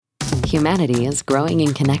Humanity is growing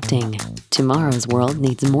and connecting. Tomorrow's world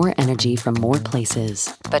needs more energy from more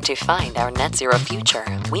places. But to find our net zero future,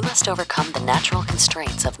 we must overcome the natural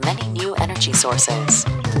constraints of many new energy sources.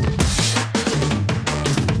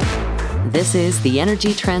 This is the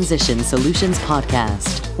Energy Transition Solutions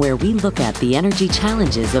Podcast, where we look at the energy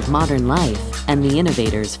challenges of modern life and the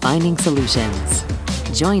innovators finding solutions.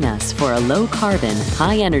 Join us for a low-carbon,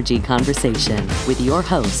 high-energy conversation with your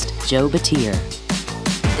host, Joe Batir.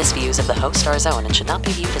 The views of the host are his own and should not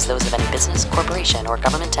be viewed as those of any business, corporation, or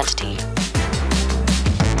government entity.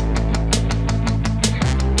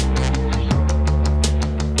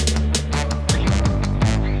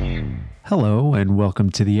 Hello, and welcome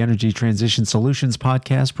to the Energy Transition Solutions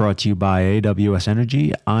Podcast brought to you by AWS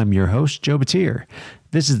Energy. I'm your host, Joe Batir.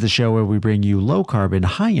 This is the show where we bring you low-carbon,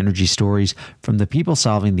 high-energy stories from the people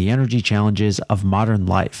solving the energy challenges of modern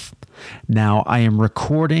life. Now, I am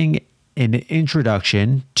recording an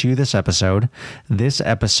introduction to this episode. This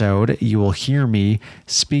episode, you will hear me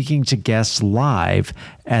speaking to guests live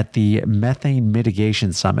at the Methane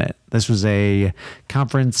Mitigation Summit. This was a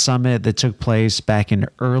conference summit that took place back in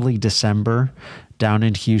early December down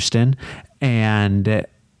in Houston, and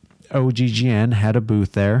OGGN had a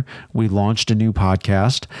booth there. We launched a new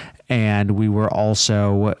podcast, and we were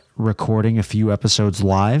also recording a few episodes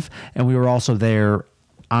live, and we were also there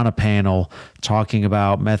on a panel talking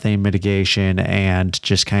about methane mitigation and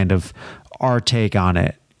just kind of our take on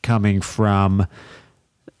it, coming from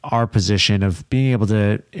our position of being able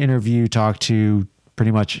to interview, talk to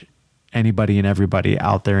pretty much anybody and everybody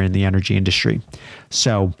out there in the energy industry.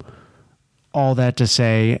 So all that to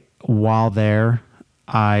say, while there,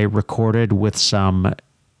 I recorded with some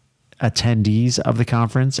attendees of the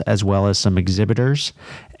conference as well as some exhibitors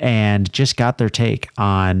and just got their take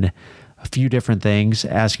on a few different things,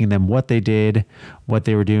 asking them what they did, what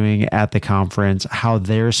they were doing at the conference, how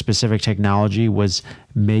their specific technology was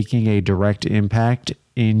making a direct impact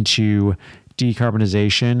into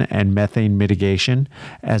decarbonization and methane mitigation,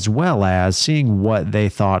 as well as seeing what they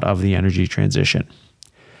thought of the energy transition.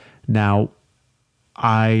 Now,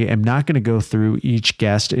 I am not going to go through each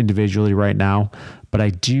guest individually right now, but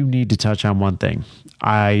I do need to touch on one thing.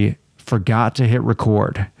 I forgot to hit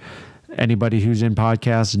record. Anybody who's in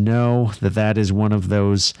podcasts know that that is one of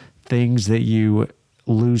those things that you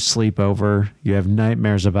lose sleep over, you have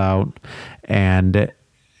nightmares about, and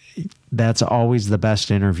that's always the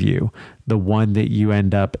best interview, the one that you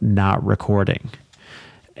end up not recording.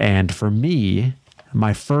 And for me,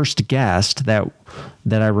 my first guest that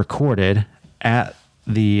I recorded at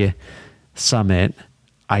the summit,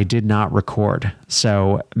 I did not record.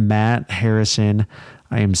 So Matt Harrison,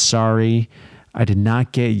 I am sorry I did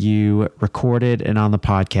not get you recorded and on the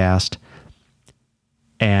podcast.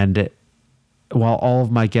 And while all of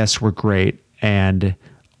my guests were great and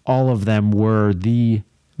all of them were the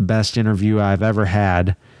best interview I've ever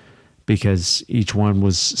had because each one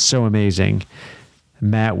was so amazing,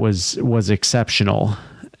 Matt was exceptional.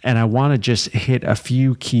 And I want to just hit a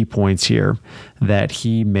few key points here that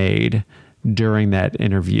he made during that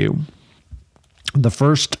interview. The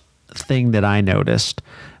first thing that I noticed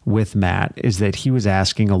with Matt is that he was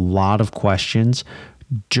asking a lot of questions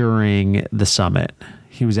during the summit.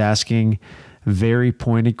 He was asking very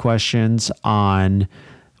pointed questions on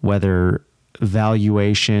whether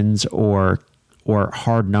valuations or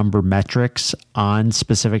hard number metrics on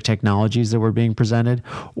specific technologies that were being presented,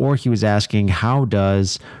 or he was asking how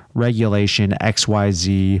does regulation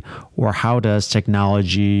XYZ or how does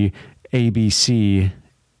technology ABC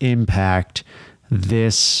impact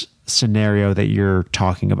this scenario that you're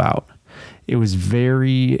talking about. It was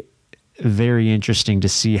very, very interesting to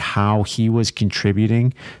see how he was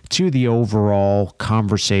contributing to the overall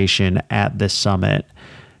conversation at this summit,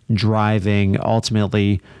 driving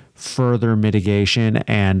ultimately further mitigation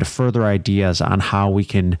and further ideas on how we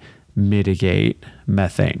can mitigate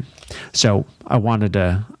methane. So I wanted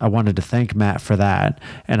to thank Matt for that,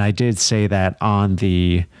 and I did say that on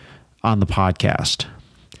the podcast.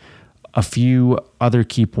 A few other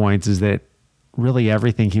key points is that really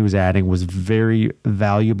everything he was adding was very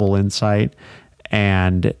valuable insight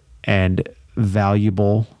and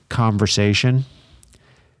valuable conversation.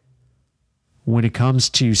 When it comes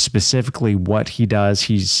to specifically what he does,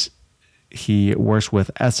 he works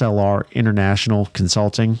with SLR International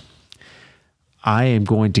Consulting. I am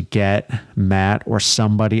going to get Matt or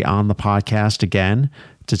somebody on the podcast again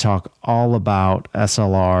to talk all about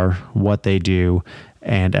SLR, what they do,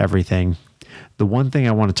 and everything. The one thing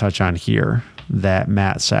I want to touch on here that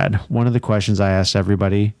Matt said, one of the questions I asked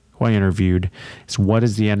everybody who I interviewed is, what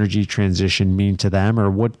does the energy transition mean to them,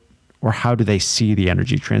 or how do they see the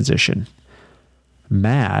energy transition?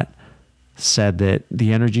 Matt said that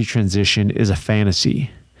the energy transition is a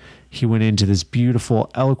fantasy. He went into this beautiful,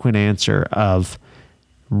 eloquent answer of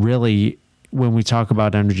really, when we talk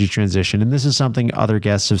about energy transition, and this is something other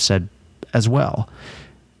guests have said as well,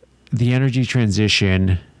 the energy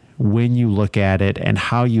transition, when you look at it and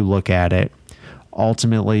how you look at it,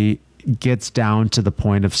 ultimately gets down to the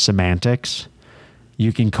point of semantics.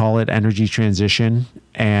 You can call it energy transition,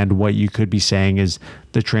 and what you could be saying is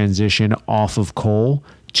the transition off of coal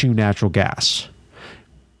to natural gas.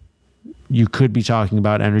 You could be talking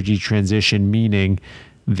about energy transition meaning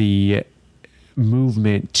the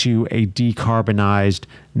movement to a decarbonized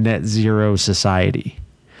net zero society.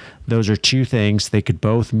 Those are two things. They could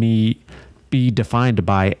both be defined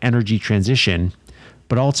by energy transition,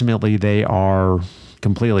 but ultimately they are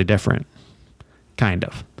completely different, kind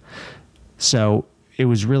of. So it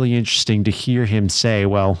was really interesting to hear him say,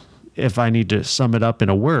 well, if I need to sum it up in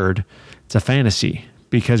a word, it's a fantasy,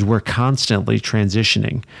 because we're constantly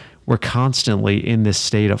transitioning. We're constantly in this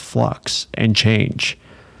state of flux and change.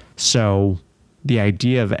 So the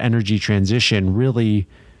idea of energy transition really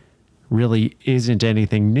isn't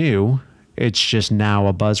anything new. It's just now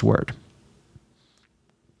a buzzword.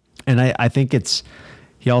 And I think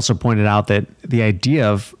he also pointed out that the idea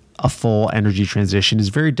of a full energy transition is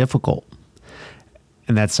very difficult.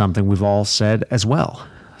 And that's something we've all said as well.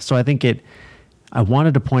 So I think I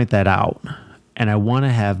wanted to point that out, and I want to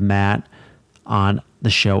have Matt on the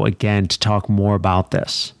show again to talk more about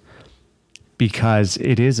this, because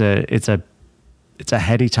it's a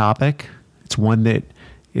heady topic. It's one that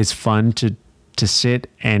is fun to sit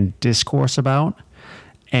and discourse about.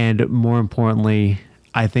 And more importantly,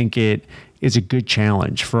 I think it is a good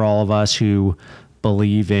challenge for all of us who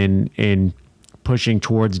believe in pushing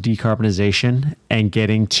towards decarbonization and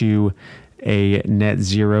getting to a net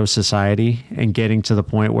zero society and getting to the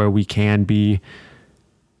point where we can be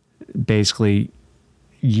basically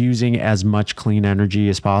using as much clean energy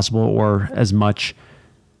as possible, or as much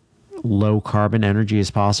low carbon energy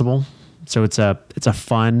as possible. So it's a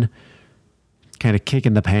fun kind of kick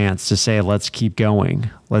in the pants to say, let's keep going.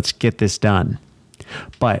 Let's get this done.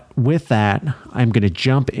 But with that, I'm going to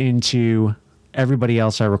jump into everybody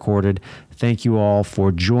else I recorded. Thank you all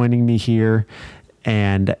for joining me here.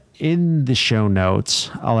 And in the show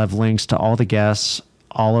notes, I'll have links to all the guests,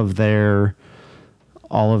 all of their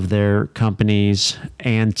companies,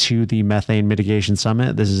 and to the Methane Mitigation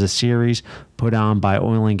Summit. This is a series put on by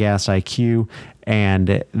Oil and Gas IQ,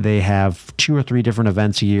 and they have 2 or 3 different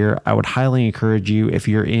events a year. I would highly encourage you, if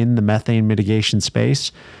you're in the methane mitigation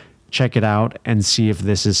space, check it out and see if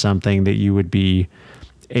this is something that you would be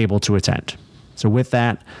able to attend. So with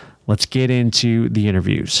that, let's get into the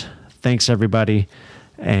interviews. Thanks, everybody,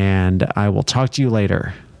 and I will talk to you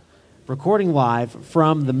later. Recording live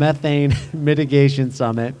from the Methane Mitigation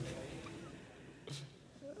Summit.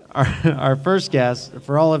 Our first guest,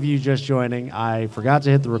 for all of you just joining, I forgot to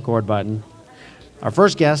hit the record button. Our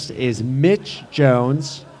first guest is Mitch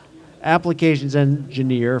Jones, applications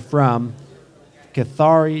engineer from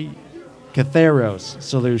Catheros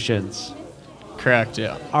Solutions. Correct,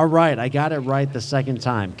 yeah. All right, I got it right the second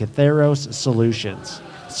time. Catheros Solutions.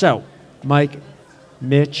 So,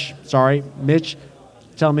 Mitch,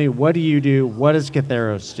 tell me, what do you do? What does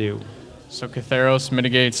Catheros do? So Catheros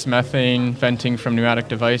mitigates methane venting from pneumatic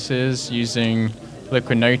devices using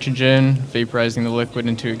liquid nitrogen, vaporizing the liquid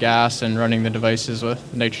into a gas, and running the devices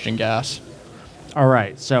with nitrogen gas. All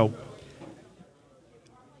right, so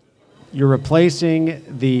you're replacing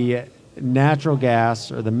the natural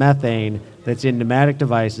gas or the methane that's in pneumatic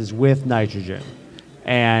devices with nitrogen.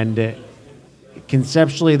 And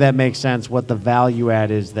conceptually, that makes sense what the value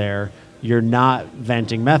add is there. You're not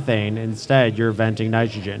venting methane. Instead, you're venting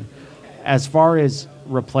nitrogen. As far as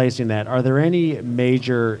replacing that, are there any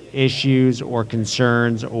major issues or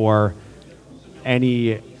concerns or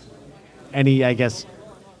any I guess,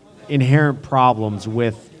 inherent problems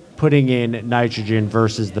with putting in nitrogen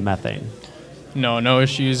versus the methane? No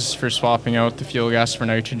issues for swapping out the fuel gas for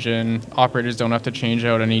nitrogen. Operators don't have to change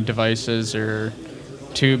out any devices or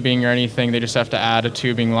tubing or anything. They just have to add a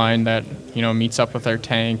tubing line that, meets up with our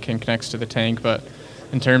tank and connects to the tank. But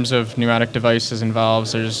in terms of pneumatic devices and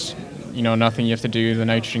valves, there's, nothing you have to do. The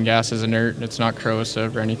nitrogen gas is inert. It's not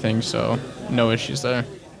corrosive or anything, so no issues there.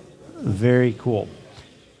 Very cool.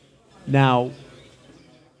 Now,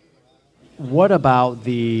 what about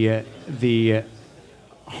the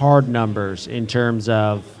hard numbers in terms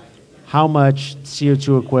of how much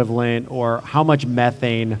CO2 equivalent or how much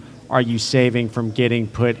methane are you saving from getting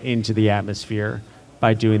put into the atmosphere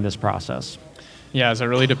by doing this process? Yeah, so it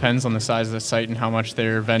really depends on the size of the site and how much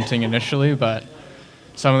they're venting initially, but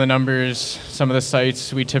some of the numbers, some of the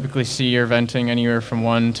sites we typically see are venting anywhere from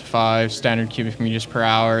 1 to 5 standard cubic meters per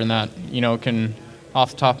hour, and that, can,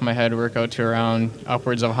 off the top of my head, work out to around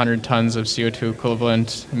upwards of 100 tons of CO2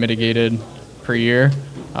 equivalent mitigated per year.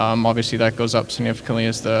 Obviously, that goes up significantly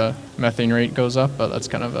as the methane rate goes up, but that's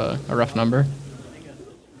kind of a rough number.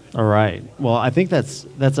 All right. Well, I think that's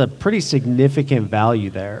a pretty significant value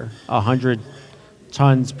there. 100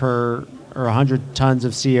 tons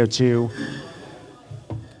of CO2.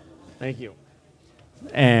 Thank you.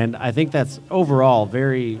 And I think that's overall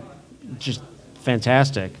very just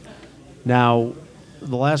fantastic. Now,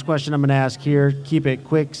 the last question I'm going to ask here, keep it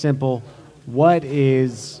quick, simple. What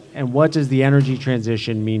does the energy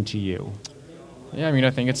transition mean to you? Yeah,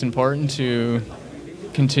 I think it's important to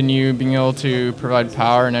continue being able to provide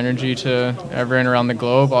power and energy to everyone around the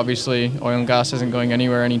globe. Obviously, oil and gas isn't going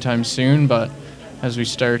anywhere anytime soon, but as we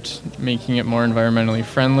start making it more environmentally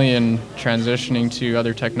friendly and transitioning to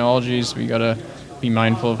other technologies, we got to be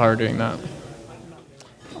mindful of how we're doing that.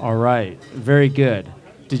 All right. Very good.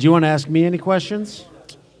 Did you want to ask me any questions?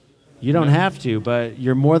 You don't have to, but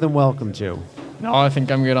you're more than welcome to. No, I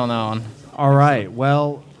think I'm good on that one. All right.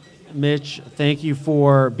 Well, Mitch, thank you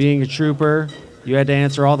for being a trooper. You had to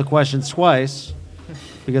answer all the questions twice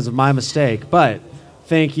because of my mistake, but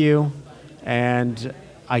thank you. And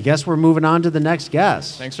I guess we're moving on to the next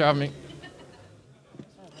guest. Thanks for having me.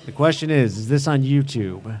 The question is this on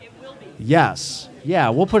YouTube? It will be. Yes. Yeah,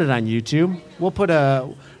 we'll put it on YouTube.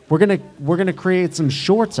 We're gonna create some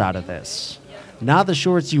shorts out of this. Not the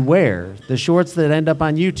shorts you wear, the shorts that end up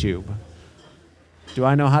on YouTube. Do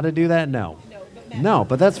I know how to do that? No. No,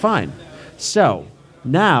 but that's fine. So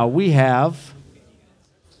now we have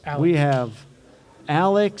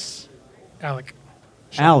Alex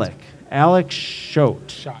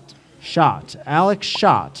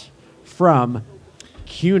Schott from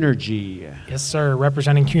Qnergy. Yes, sir.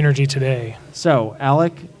 Representing Qnergy today. So,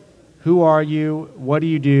 Alec, who are you? What do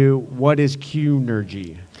you do? What is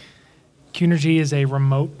Qnergy? Qnergy is a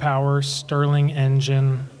remote power Stirling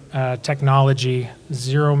engine technology,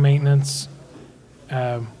 zero maintenance,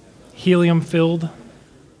 helium-filled,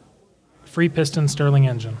 free piston Stirling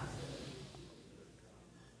engine.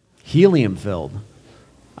 Helium-filled.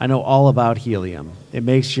 I know all about helium. It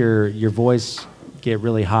makes your voice get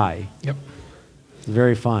really high. Yep. It's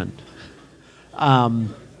very fun.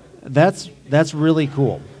 That's really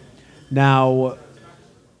cool. Now,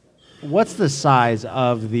 what's the size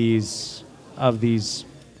of these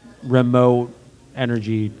remote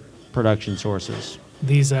energy production sources?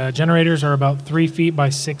 These generators are about 3 feet by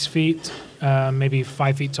 6 feet, maybe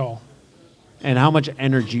 5 feet tall. And how much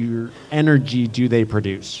energy do they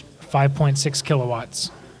produce? 5.6 kilowatts.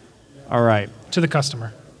 All right. To the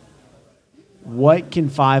customer. What can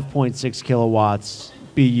 5.6 kilowatts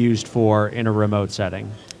be used for in a remote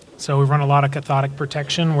setting? So we run a lot of cathodic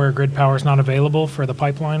protection where grid power is not available for the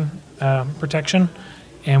pipeline protection.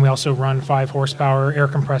 And we also run 5 horsepower air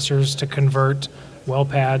compressors to convert well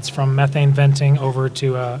pads from methane venting over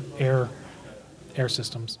to air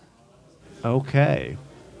systems. Okay.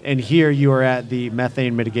 And here you are at the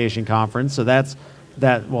Methane Mitigation Conference. So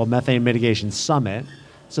Methane Mitigation Summit.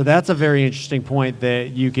 So that's a very interesting point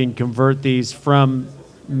that you can convert these from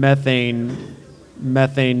methane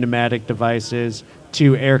pneumatic devices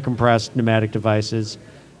to air compressed pneumatic devices.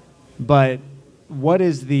 But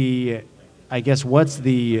what's the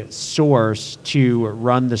source to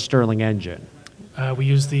run the Stirling engine? We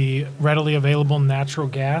use the readily available natural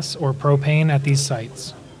gas or propane at these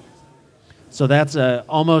sites. So that's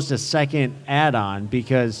almost a second add-on,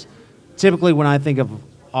 because typically when I think of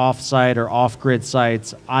off-site or off-grid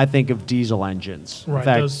sites, I think of diesel engines. Right,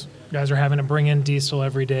 those guys are having to bring in diesel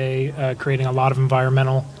every day, creating a lot of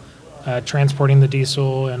environmental, transporting the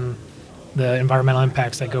diesel and the environmental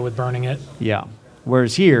impacts that go with burning it. Yeah.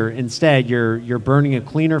 Whereas here, instead, you're burning a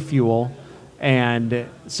cleaner fuel, and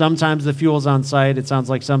sometimes the fuel's on site. It sounds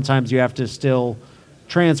like sometimes you have to still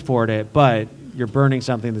transport it, but you're burning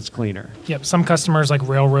something that's cleaner. Yep. Some customers, like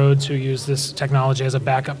railroads, who use this technology as a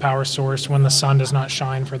backup power source when the sun does not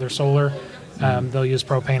shine for their solar, they'll use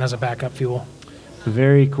propane as a backup fuel.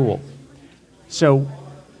 Very cool. So,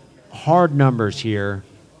 hard numbers here.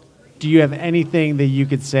 Do you have anything that you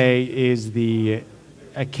could say is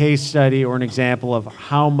a case study or an example of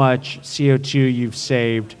how much CO2 you've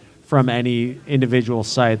saved from any individual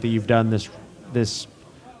site that you've done this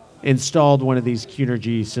installed one of these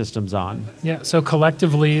Qnergy systems on? Yeah, so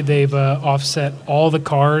collectively they've offset all the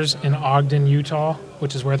cars in Ogden, Utah,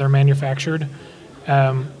 which is where they're manufactured.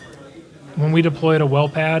 When we deploy at a well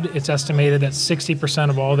pad, it's estimated that 60%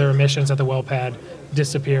 of all their emissions at the well pad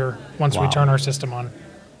disappear once we turn our system on.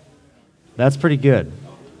 That's pretty good.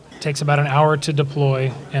 Takes about an hour to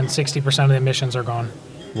deploy, and 60% of the emissions are gone.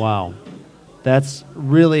 Wow. That's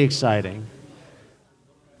really exciting.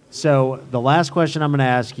 So the last question I'm going to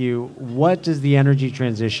ask you, what does the energy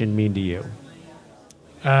transition mean to you?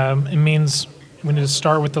 It means we need to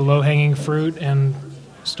start with the low-hanging fruit and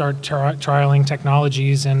start trialing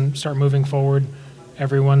technologies and start moving forward.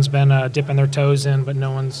 Everyone's been dipping their toes in, but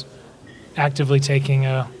no one's actively taking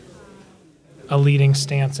a leading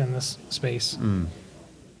stance in this space.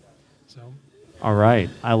 So, all right.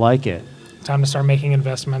 I like it. time to start making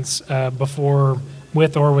investments before,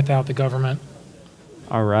 with or without the government.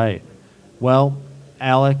 All right. Well,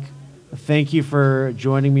 Alec, thank you for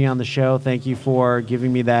joining me on the show. Thank you for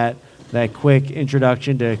giving me that quick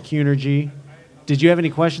introduction to Qnergy. Did you have any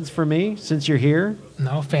questions for me since you're here?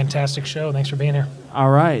 No, fantastic show. Thanks for being here. All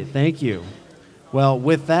right. Thank you. Well,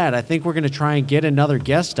 with that, I think we're going to try and get another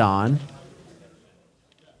guest on.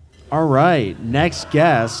 All right. Next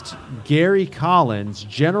guest, Gary Collins,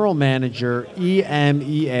 General Manager,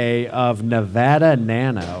 EMEA of Nevada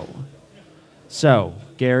Nano. So,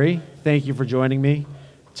 Gary, thank you for joining me.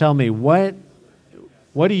 Tell me, what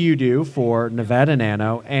do you do for Nevada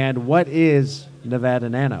Nano, and what is Nevada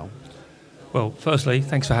Nano? Well, firstly,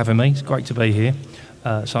 thanks for having me. It's great to be here.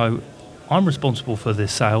 So I'm responsible for the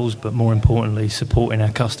sales, but more importantly, supporting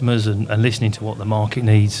our customers and listening to what the market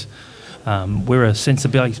needs. We're a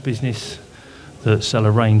sensor-based business that sell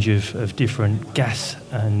a range of different gas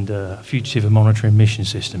and fugitive and monitoring mission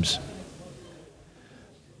systems.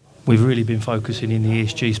 We've really been focusing in the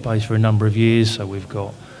ESG space for a number of years, so we've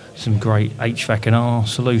got some great HVAC and R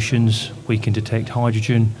solutions. We can detect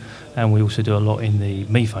hydrogen, and we also do a lot in the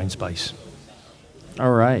methane space.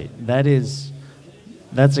 All right.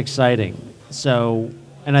 That's exciting. So,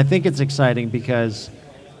 and I think it's exciting because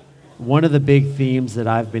one of the big themes that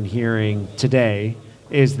I've been hearing today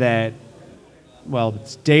is that, well,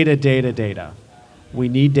 it's data. We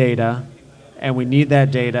need data, and we need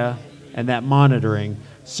that data and that monitoring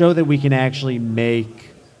so that we can actually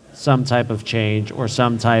make some type of change or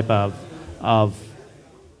some type of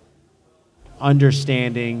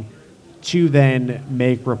understanding to then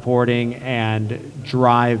make reporting and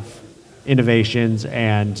drive innovations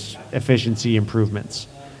and efficiency improvements.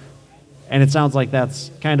 And it sounds like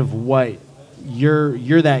that's kind of what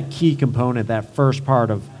you're that key component, that first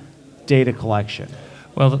part of data collection.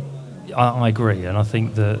 Well, I agree, and I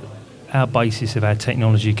think that our basis of our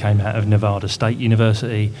technology came out of Nevada State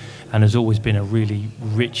University and has always been a really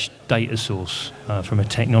rich data source from a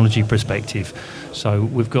technology perspective. So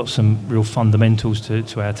we've got some real fundamentals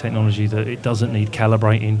to our technology, that it doesn't need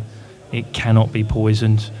calibrating, it cannot be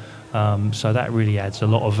poisoned. So that really adds a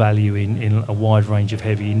lot of value in a wide range of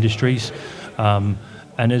heavy industries.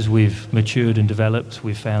 And as we've matured and developed,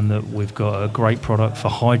 we've found that we've got a great product for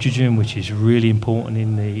hydrogen, which is really important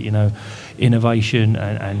in the innovation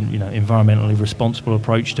and environmentally responsible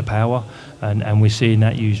approach to power, and we're seeing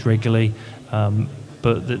that used regularly.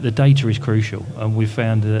 But the data is crucial, and we've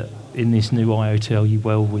found that in this new IoT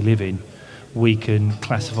world we live in, we can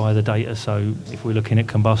classify the data. So if we're looking at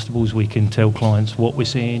combustibles, we can tell clients what we're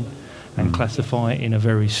seeing and classify it in a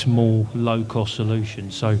very small, low-cost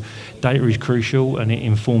solution. So data is crucial, and it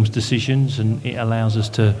informs decisions, and it allows us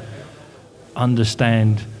to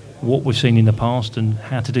understand what we've seen in the past and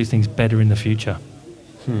how to do things better in the future.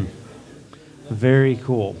 Very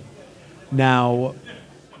cool. Now,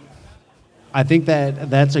 I think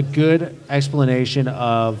that's a good explanation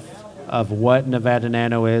of what Nevada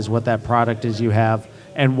Nano is, what that product is you have,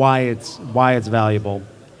 and why it's valuable.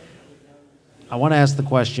 I want to ask the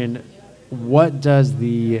question, what does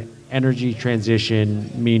the energy transition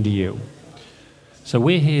mean to you? So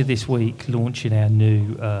we're here this week launching our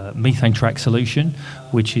new methane track solution,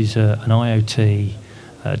 which is an IoT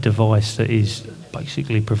device that is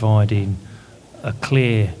basically providing a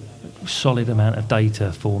clear, solid amount of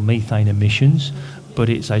data for methane emissions, but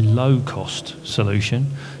it's a low-cost solution.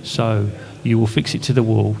 So you will fix it to the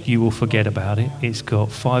wall, you will forget about it. It's got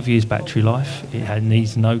 5 years battery life, it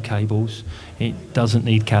needs no cables, it doesn't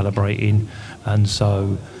need calibrating, and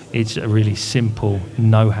so it's a really simple,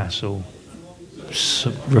 no hassle,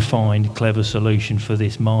 refined, clever solution for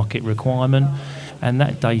this market requirement. And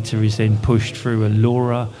that data is then pushed through a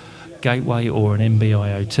LoRa gateway or an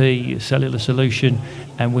NB-IoT cellular solution,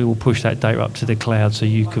 and we will push that data up to the cloud so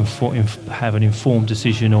you can have an informed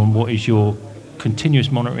decision on what is your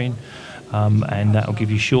continuous monitoring, and that will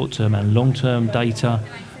give you short-term and long-term data,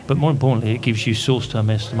 but more importantly it gives you source-term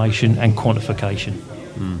estimation and quantification.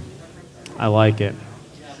 I like it.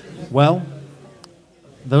 Well,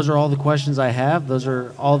 those are all the questions I have. Those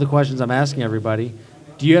are all the questions I'm asking everybody.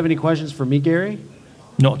 Do you have any questions for me, Gary?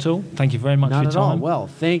 Not at all. Thank you very much Not for your at all. time. Well,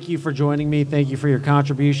 thank you for joining me. Thank you for your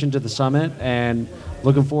contribution to the summit, and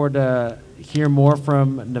looking forward to hear more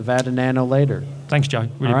from Nevada Nano later. Thanks, Joe.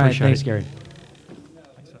 Really All right, appreciate thanks, it. Gary.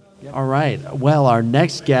 All right. Well, our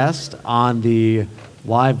next guest on the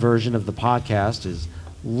live version of the podcast is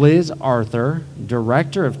Liz Arthur,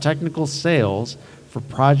 Director of Technical Sales for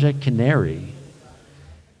Project Canary.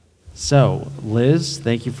 So, Liz,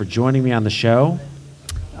 thank you for joining me on the show.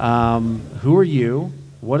 Who are you?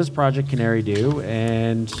 What does Project Canary do?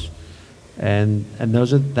 And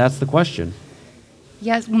that's the question.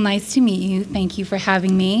 Yes, well, nice to meet you. Thank you for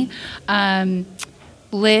having me.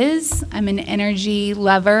 Liz, I'm an energy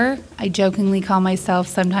lover. I jokingly call myself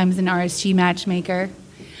sometimes an RSG matchmaker.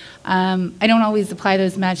 I don't always apply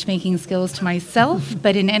those matchmaking skills to myself,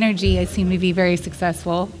 but in energy, I seem to be very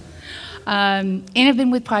successful. And I've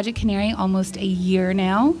been with Project Canary almost a year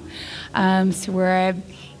now. So we're a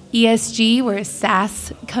ESG, we're a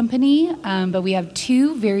SaaS company, but we have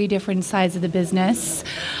two very different sides of the business.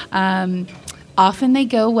 Often they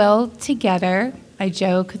go well together. I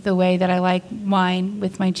joke the way that I like wine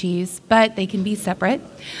with my cheese, but they can be separate.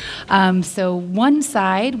 So one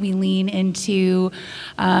side, we lean into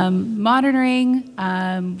monitoring.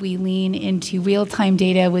 We lean into real-time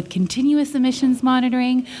data with continuous emissions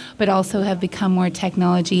monitoring, but also have become more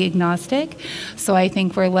technology agnostic. So I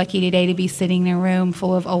think we're lucky today to be sitting in a room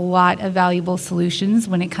full of a lot of valuable solutions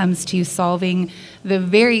when it comes to solving the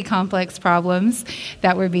very complex problems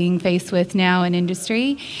that we're being faced with now in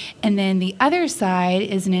industry. And then the other side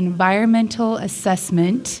is an environmental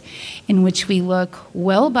assessment in which we look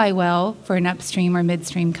well by well for an upstream or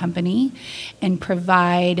midstream company and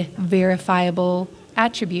provide verifiable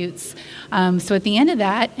attributes. So at the end of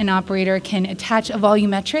that, an operator can attach a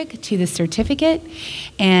volumetric to the certificate,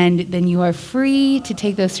 and then you are free to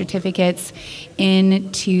take those certificates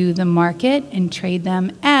into the market and trade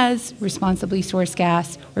them as responsibly sourced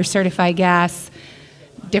gas or certified gas,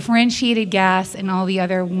 differentiated gas, and all the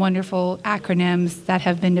other wonderful acronyms that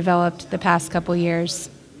have been developed the past couple years.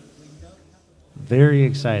 Very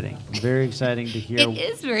exciting. Very exciting to hear It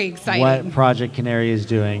is very exciting. what Project Canary is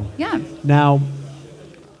doing. Yeah. Now,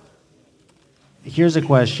 here's a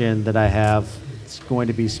question that I have. It's going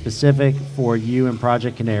to be specific for you and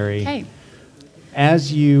Project Canary. Okay.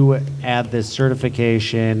 As you add this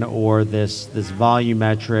certification or this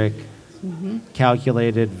volumetric,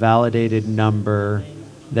 calculated, validated number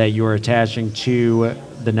that you're attaching to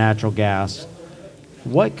the natural gas,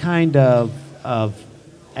 what kind of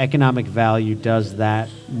economic value does that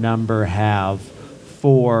number have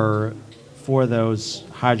for those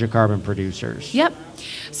hydrocarbon producers? Yep.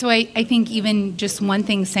 So I think even just one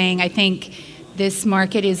thing saying, I think this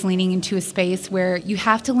market is leaning into a space where you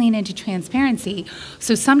have to lean into transparency.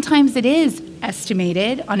 So sometimes it is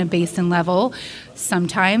estimated on a basin level.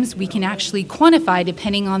 Sometimes we can actually quantify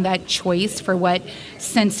depending on that choice for what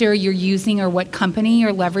sensor you're using or what company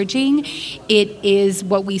you're leveraging. It is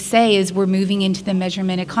what we say is we're moving into the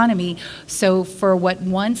measurement economy. So for what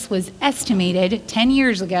once was estimated 10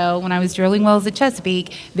 years ago when I was drilling wells at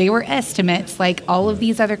Chesapeake, they were estimates like all of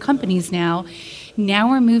these other companies now. Now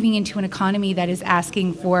we're moving into an economy that is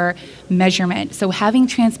asking for measurement. So having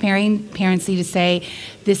transparency to say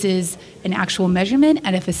this is an actual measurement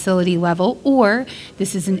at a facility level, or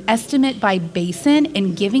this is an estimate by basin,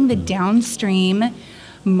 and giving the downstream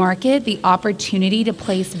market the opportunity to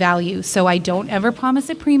place value. So I don't ever promise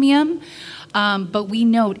a premium. But we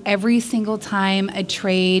note every single time a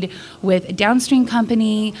trade with a downstream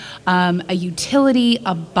company, a utility,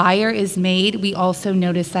 a buyer is made, we also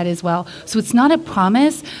notice that as well. So it's not a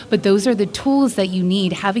promise, but those are the tools that you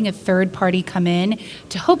need, having a third party come in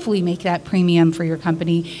to hopefully make that premium for your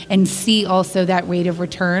company and see also that rate of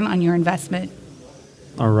return on your investment.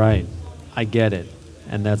 All right. I get it.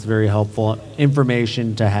 And that's very helpful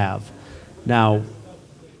information to have. Now,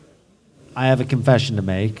 I have a confession to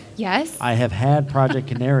make. Yes? I have had Project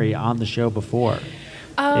Canary on the show before.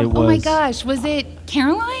 Oh my gosh, was it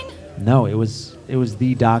Caroline? No, it was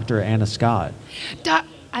the Dr. Anna Scott.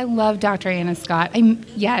 I love Dr. Anna Scott.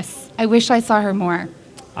 Yes, I wish I saw her more.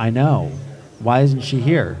 I know. Why isn't she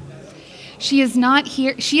here? She is not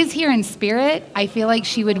here. She is here in spirit. I feel like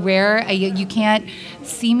she would wear you can't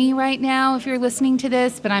see me right now if you're listening to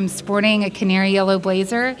this, but I'm sporting a canary yellow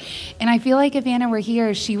blazer. And I feel like if Anna were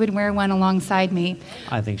here, she would wear one alongside me.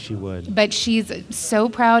 I think she would. But she's so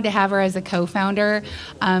proud to have her as a co-founder.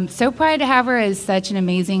 So proud to have her as such an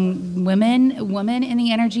amazing woman in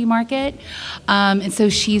the energy market. And so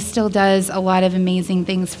she still does a lot of amazing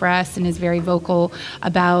things for us and is very vocal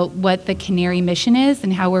about what the Canary mission is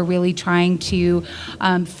and how we're really trying to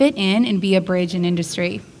fit in and be a bridge in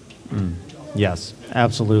industry. Yes,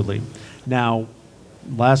 absolutely. Now,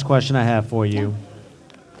 last question I have for you.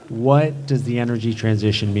 What does the energy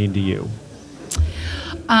transition mean to you?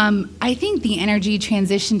 I think the energy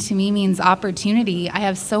transition to me means opportunity. I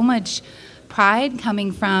have so much pride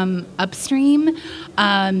coming from upstream,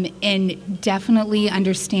 and definitely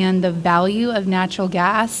understand the value of natural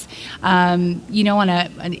gas, in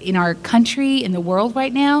our country, in the world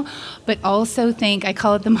right now, but also think, I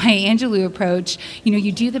call it the Maya Angelou approach,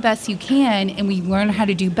 you do the best you can and we learn how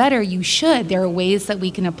to do better, you should. There are ways that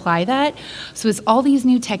we can apply that. So as all these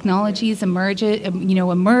new technologies emerge,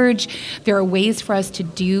 there are ways for us to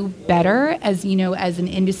do better as an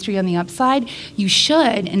industry on the upside, you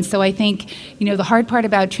should. And so I think, the hard part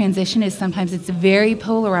about transition is sometimes it's very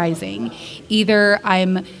polarizing. Either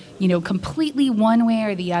I'm, completely one way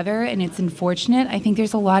or the other, and it's unfortunate. I think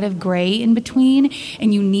there's a lot of gray in between,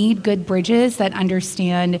 and you need good bridges that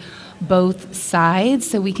understand both sides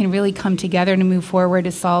so we can really come together to move forward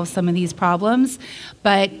to solve some of these problems.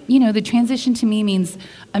 But, the transition to me means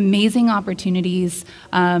amazing opportunities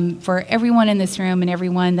for everyone in this room and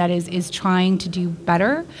everyone that is trying to do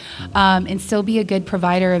better and still be a good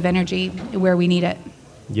provider of energy where we need it.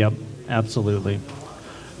 Yep, absolutely.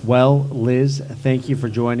 Well, Liz, thank you for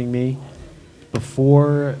joining me.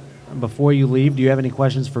 Before you leave, do you have any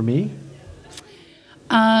questions for me?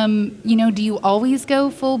 Do you always go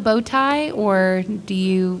full bow tie, or do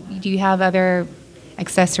you have other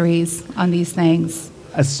accessories on these things?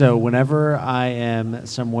 So whenever I am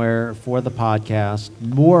somewhere for the podcast,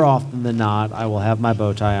 more often than not, I will have my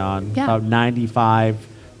bow tie on, about 95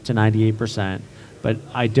 to 98%. But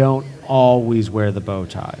I don't always wear the bow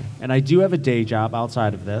tie. And I do have a day job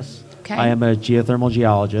outside of this. Okay. I am a geothermal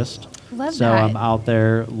geologist. Love so that. I'm out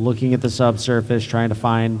there looking at the subsurface, trying to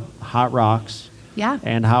find hot rocks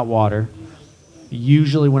and hot water.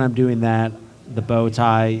 Usually when I'm doing that, the bow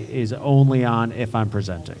tie is only on if I'm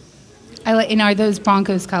presenting. And are those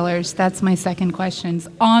Broncos colors? That's my second question.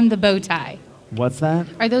 On the bow tie. What's that?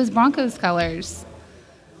 Are those Broncos colors?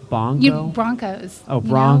 Bongo? Broncos. Oh,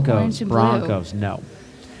 Broncos. Orange and blue. Broncos, no.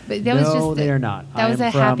 But that was just they are not. That was a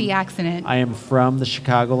happy accident. I am from the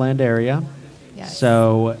Chicagoland area. Yes.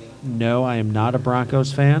 So, no, I am not a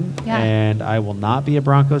Broncos fan. Yeah. And I will not be a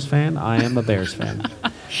Broncos fan. I am a Bears fan.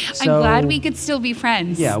 I'm glad we could still be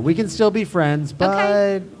friends. Yeah, we can still be friends,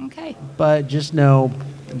 but Okay. But just know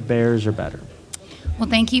Bears are better. Well,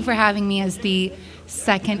 thank you for having me as the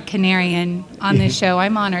second Canarian on this show.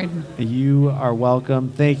 I'm honored. You are welcome.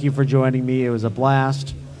 Thank you for joining me. It was a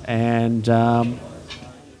blast, and that's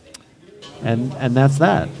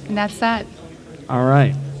that. And that's that. All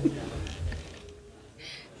right.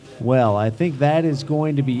 Well, I think that is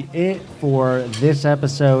going to be it for this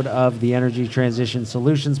episode of the Energy Transition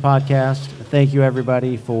Solutions Podcast. Thank you,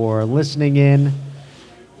 everybody, for listening in.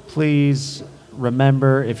 Please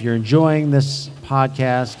remember, if you're enjoying this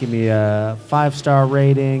podcast, give me a 5-star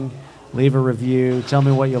rating, leave a review, tell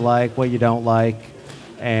me what you like, what you don't like,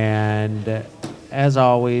 and as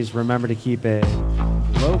always, remember to keep it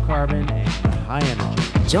low carbon and high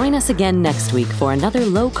energy. Join us again next week for another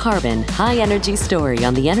low-carbon, high-energy story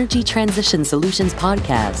on the Energy Transition Solutions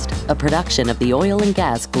Podcast, a production of the Oil and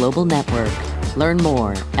Gas Global Network. Learn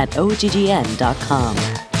more at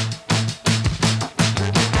oggn.com.